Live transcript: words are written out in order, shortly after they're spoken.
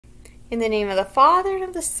In the name of the Father, and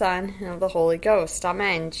of the Son, and of the Holy Ghost.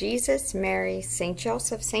 Amen. Jesus, Mary, St.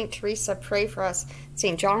 Joseph, St. Teresa, pray for us.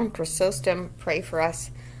 St. John Chrysostom, pray for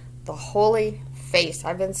us. The Holy Face.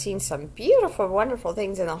 I've been seeing some beautiful, wonderful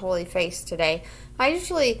things in the Holy Face today. I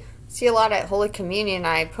usually see a lot at Holy Communion.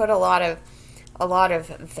 I put a lot of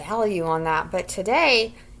value on that. But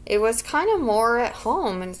today, it was kind of more at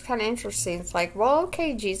home, and it's kind of interesting. It's like, well,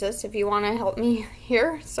 okay, Jesus, if you want to help me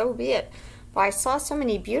here, so be it. But I saw so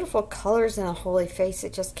many beautiful colors in the Holy Face.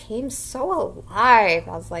 It just came so alive.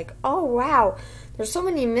 I was like, oh, wow. There's so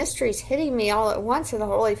many mysteries hitting me all at once in the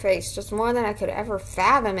Holy Face, just more than I could ever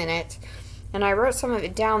fathom in it. And I wrote some of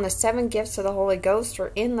it down. The 7 gifts of the Holy Ghost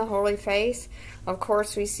are in the Holy Face. Of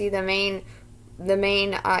course, we see the main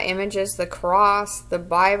images, the cross, the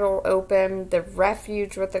Bible open, the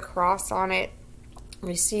refuge with the cross on it.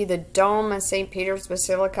 We see the dome of St. Peter's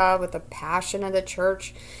Basilica with the passion of the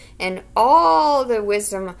church and all the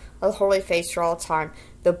wisdom of the Holy Face for all time.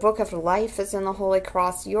 The book of life is in the Holy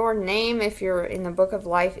Cross. Your name, if you're in the book of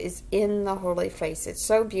life, is in the Holy Face. It's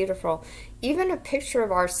so beautiful. Even a picture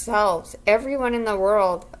of ourselves, everyone in the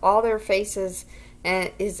world, all their faces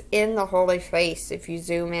is in the Holy Face. If you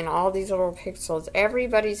zoom in, all these little pixels,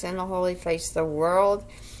 everybody's in the Holy Face. The world,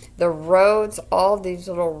 the roads, all these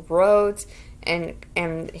little roads,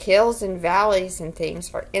 and hills and valleys and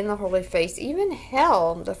things are in the Holy Face. Even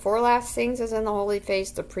hell, the 4 last things is in the Holy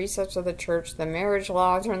Face. The precepts of the church, the marriage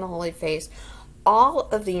laws are in the Holy Face. All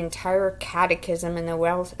of the entire Catechism and the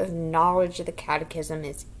wealth of knowledge of the Catechism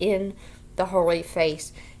is in the Holy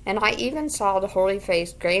Face. And I even saw the Holy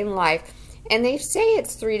Face gain life. And they say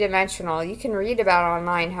it's 3-dimensional. You can read about it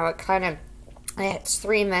online how it's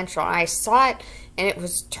 3-dimensional. I saw it and it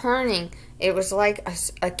was turning. It was like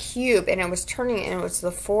a cube, and it was turning, and it was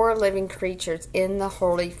the 4 living creatures in the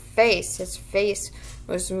Holy Face. His face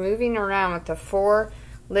was moving around with the 4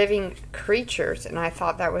 living creatures, and I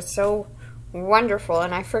thought that was so wonderful.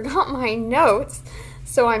 And I forgot my notes,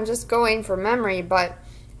 so I'm just going for memory, but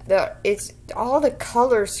all the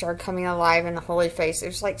colors start coming alive in the Holy Face. It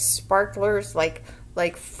was like sparklers, like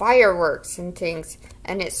fireworks and things,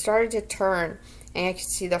 and it started to turn. And I could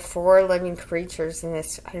see the 4 living creatures in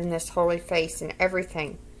this Holy Face and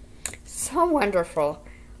everything. So wonderful.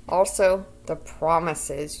 Also, the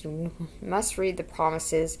promises. You must read the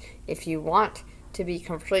promises if you want to be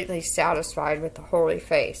completely satisfied with the Holy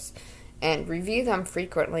Face. And review them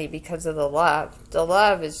frequently because of the love. The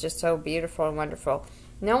love is just so beautiful and wonderful.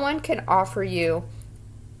 No one can offer you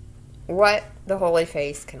what the Holy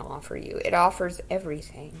Face can offer you. It offers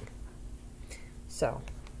everything. So,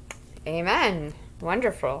 amen.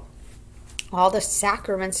 Wonderful. All the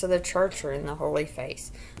sacraments of the church are in the Holy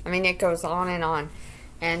Face. I mean, it goes on and on.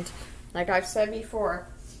 And like I've said before,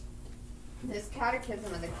 this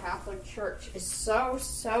Catechism of the Catholic Church is so,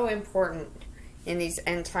 so important in these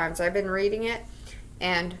end times. I've been reading it.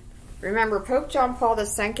 And remember, Pope John Paul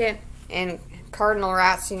II and Cardinal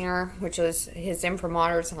Ratzinger, which is his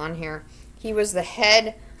imprimatur on here, he was the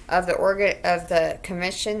head of the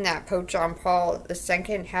commission that Pope John Paul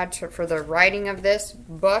II had for the writing of this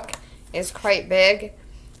book. Is quite big,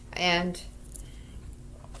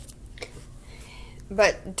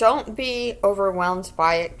 but don't be overwhelmed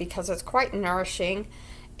by it because it's quite nourishing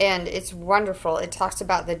and it's wonderful. It talks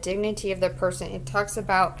about the dignity of the person. It talks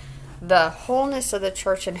about the wholeness of the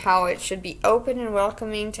church and how it should be open and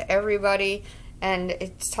welcoming to everybody, and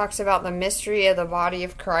it talks about the mystery of the body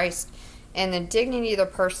of Christ and the dignity of the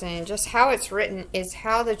person, and just how it's written is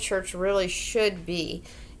how the church really should be.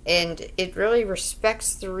 And it really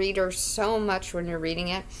respects the reader so much when you're reading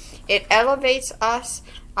it. It elevates us.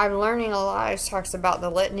 I'm learning a lot. It talks about the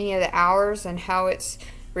litany of the hours and how it's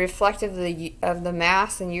reflective of the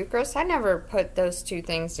Mass and Eucharist. I never put those 2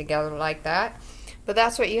 things together like that. But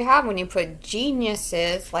that's what you have when you put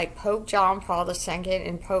geniuses like Pope John Paul II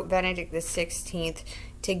and Pope Benedict XVI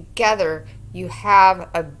together. You have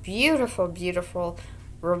a beautiful, beautiful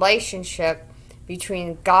relationship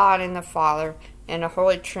between God and the Father and the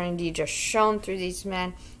Holy Trinity just shone through these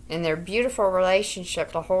men and their beautiful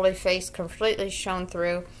relationship. The Holy Face completely shone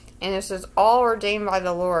through. And this is all ordained by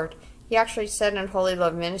the Lord. He actually said in Holy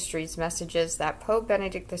Love Ministries messages that Pope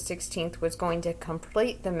Benedict XVI was going to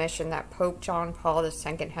complete the mission that Pope John Paul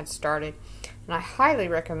II had started. And I highly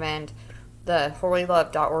recommend the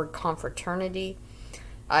holylove.org confraternity.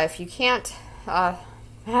 If you can't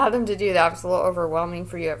fathom to do that, it was a little overwhelming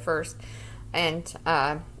for you at first. And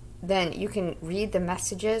then you can read the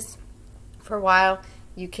messages for a while.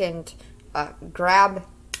 You can grab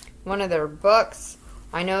one of their books.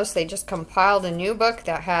 I noticed they just compiled a new book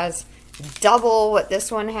that has double what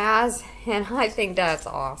this one has, and I think that's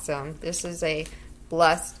awesome. This is a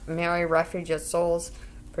Blessed Mary, refuge of souls,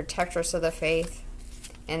 protectress of the faith.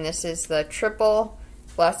 And this is the triple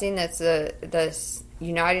blessing. That's the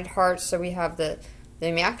united heart. So we have the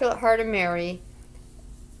Immaculate Heart of Mary,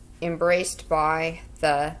 embraced by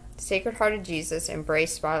the Sacred Heart of Jesus,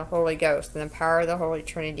 embraced by the Holy Ghost, and the power of the Holy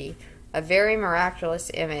Trinity. A very miraculous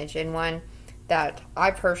image, and one that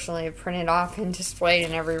I personally have printed off and displayed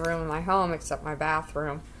in every room in my home except my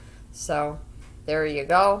bathroom. So there you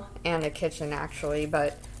go, and the kitchen actually,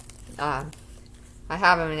 but I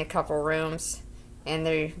have them in a couple rooms, and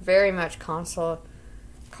they're very much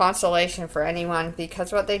consolation for anyone,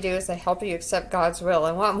 because what they do is they help you accept God's will.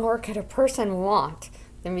 And what more could a person want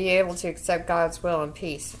than be able to accept God's will in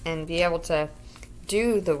peace and be able to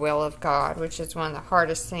do the will of God, which is one of the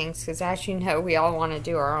hardest things, because as you know, we all want to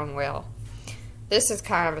do our own will. This is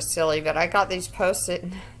kind of a silly, but I got these Post-it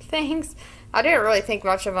things. I didn't really think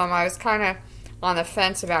much of them. I was kind of on the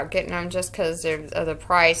fence about getting them just because of the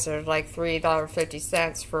price. They're like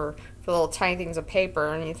 $3.50 for little tiny things of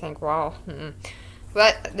paper, and you think, wow.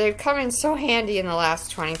 But they've come in so handy in the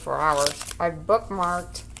last 24 hours. I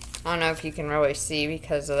bookmarked, I don't know if you can really see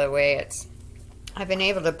because of the way I've been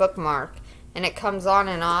able to bookmark, and it comes on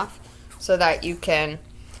and off so that you can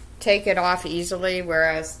take it off easily,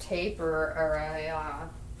 whereas tape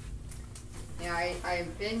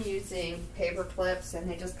I've been using paper clips, and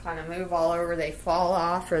they just kind of move all over. They fall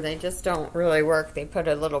off, or they just don't really work. They put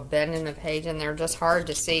a little bend in the page, and they're just hard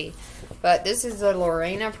to see. But this is the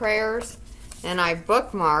Lorena prayers, and I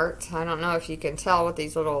bookmarked, I don't know if you can tell with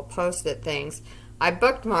these little Post-it things, I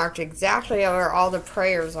bookmarked exactly where all the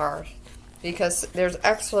prayers are, because there's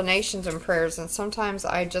explanations in prayers, and sometimes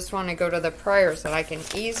I just want to go to the prayers that I can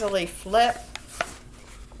easily flip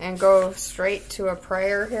and go straight to a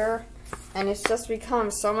prayer here. And it's just become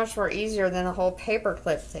so much more easier than the whole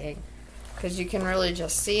paperclip thing, because you can really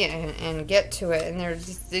just see it and get to it. And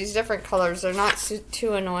there's these different colors. They're not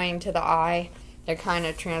too annoying to the eye. They're kind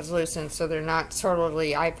of translucent, so they're not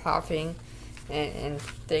totally eye-popping and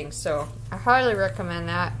things. So I highly recommend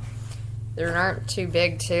that. They aren't too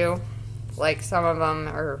big, too. Like some of them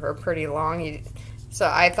are pretty long. So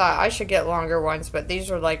I thought I should get longer ones, but these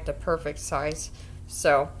are like the perfect size.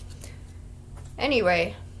 So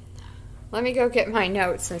anyway, let me go get my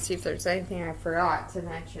notes and see if there's anything I forgot to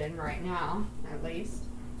mention right now, at least.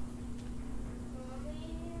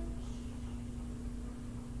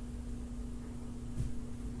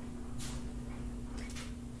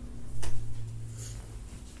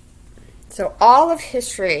 So all of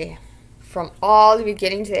history, from all the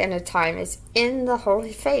beginning to the end of time, is in the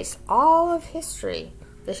Holy Face. All of history.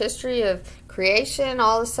 The history of creation,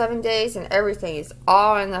 all the 7 days, and everything is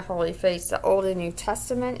all in the Holy Face. The Old and New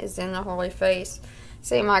Testament is in the Holy Face.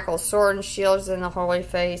 St. Michael's sword and shield is in the Holy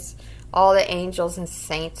Face. All the angels and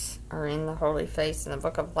saints are in the Holy Face. In the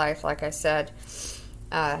Book of Life, like I said.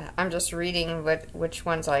 I'm just reading which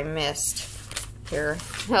ones I missed here.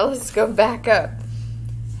 Now let's go back up.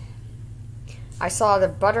 I saw the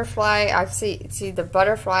butterfly. I see the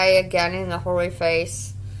butterfly again in the Holy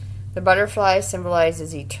Face. The butterfly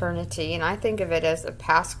symbolizes eternity, and I think of it as a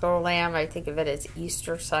Paschal lamb. I think of it as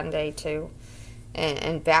Easter Sunday too,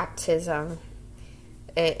 and baptism.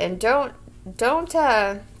 And don't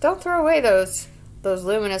throw away those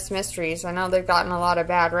luminous mysteries. I know they've gotten a lot of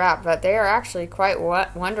bad rap, but they are actually quite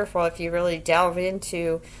wonderful if you really delve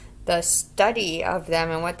into the study of them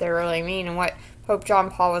and what they really mean and what Pope John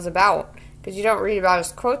Paul was about. Because you don't read about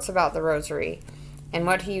his quotes about the Rosary and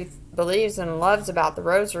what he believes and loves about the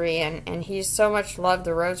Rosary, and he so much loved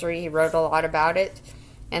the Rosary, he wrote a lot about it,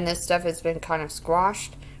 and this stuff has been kind of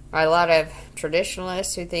squashed by a lot of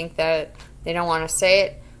traditionalists who think that they don't want to say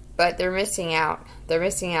it, but they're missing out. They're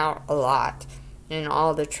missing out a lot in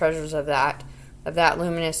all the treasures of that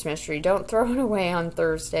luminous mystery. Don't throw it away on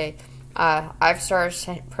Thursday. I've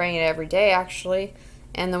started praying it every day, actually,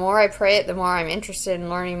 and the more I pray it, the more I'm interested in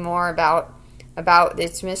learning more about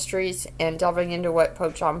its mysteries and delving into what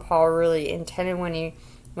Pope John Paul really intended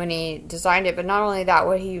when he designed it. But not only that,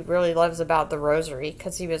 what he really loves about the Rosary,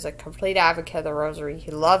 because he was a complete advocate of the Rosary.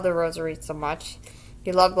 He loved the Rosary so much.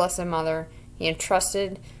 He loved Blessed Mother. He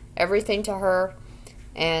entrusted everything to her,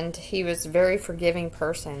 and he was a very forgiving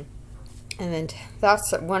person. And then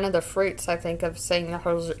that's one of the fruits, I think, of saying the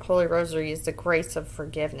Holy Rosary is the grace of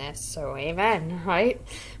forgiveness. So, amen, right?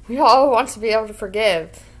 We all want to be able to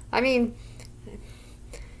forgive. I mean,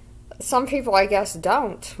 some people, I guess,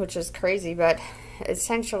 don't, which is crazy, but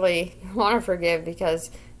essentially you want to forgive because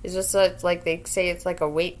it's just like they say it's like a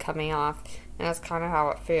weight coming off, and that's kind of how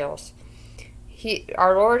it feels.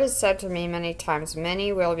 Our Lord has said to me many times,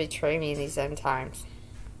 many will betray me in these end times.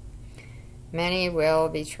 Many will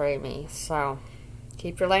betray me. So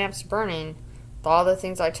Keep your lamps burning with all the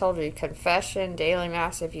things I told you. Confession, daily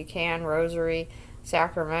mass if you can, rosary,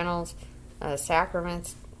 sacramentals,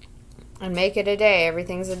 sacraments. And make it a day.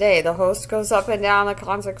 Everything's a day. The host goes up and down the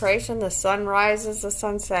consecration. The sun rises, the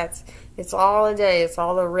sun sets. It's all a day. It's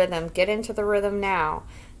all a rhythm. Get into the rhythm now.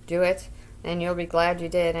 Do it, and you'll be glad you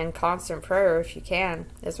did. And constant prayer if you can,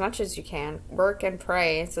 as much as you can. Work and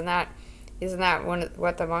pray. Isn't that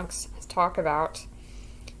what the monks talk about?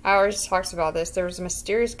 Ours talks about this. There's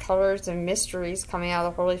mysterious colors and mysteries coming out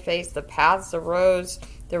of the holy face. The paths of rose,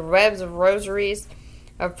 the webs of rosaries,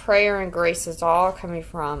 of prayer and graces, all coming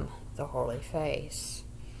from the holy face.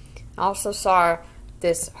 I also saw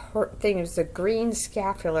this thing. It was the green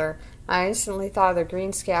scapular. I instantly thought of the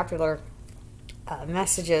green scapular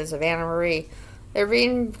messages of Anna Marie. They're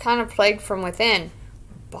being kind of plagued from within,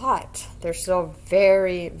 but they're still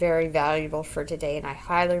very, very valuable for today, and I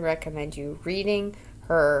highly recommend you reading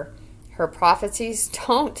her prophecies.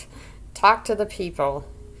 Don't talk to the people,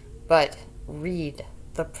 but read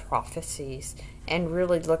the prophecies and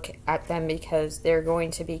really look at them, because they're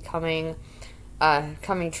going to be coming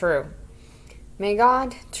true. May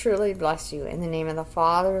God truly bless you in the name of the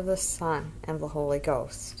Father, the Son, and the Holy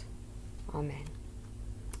Ghost. Amen.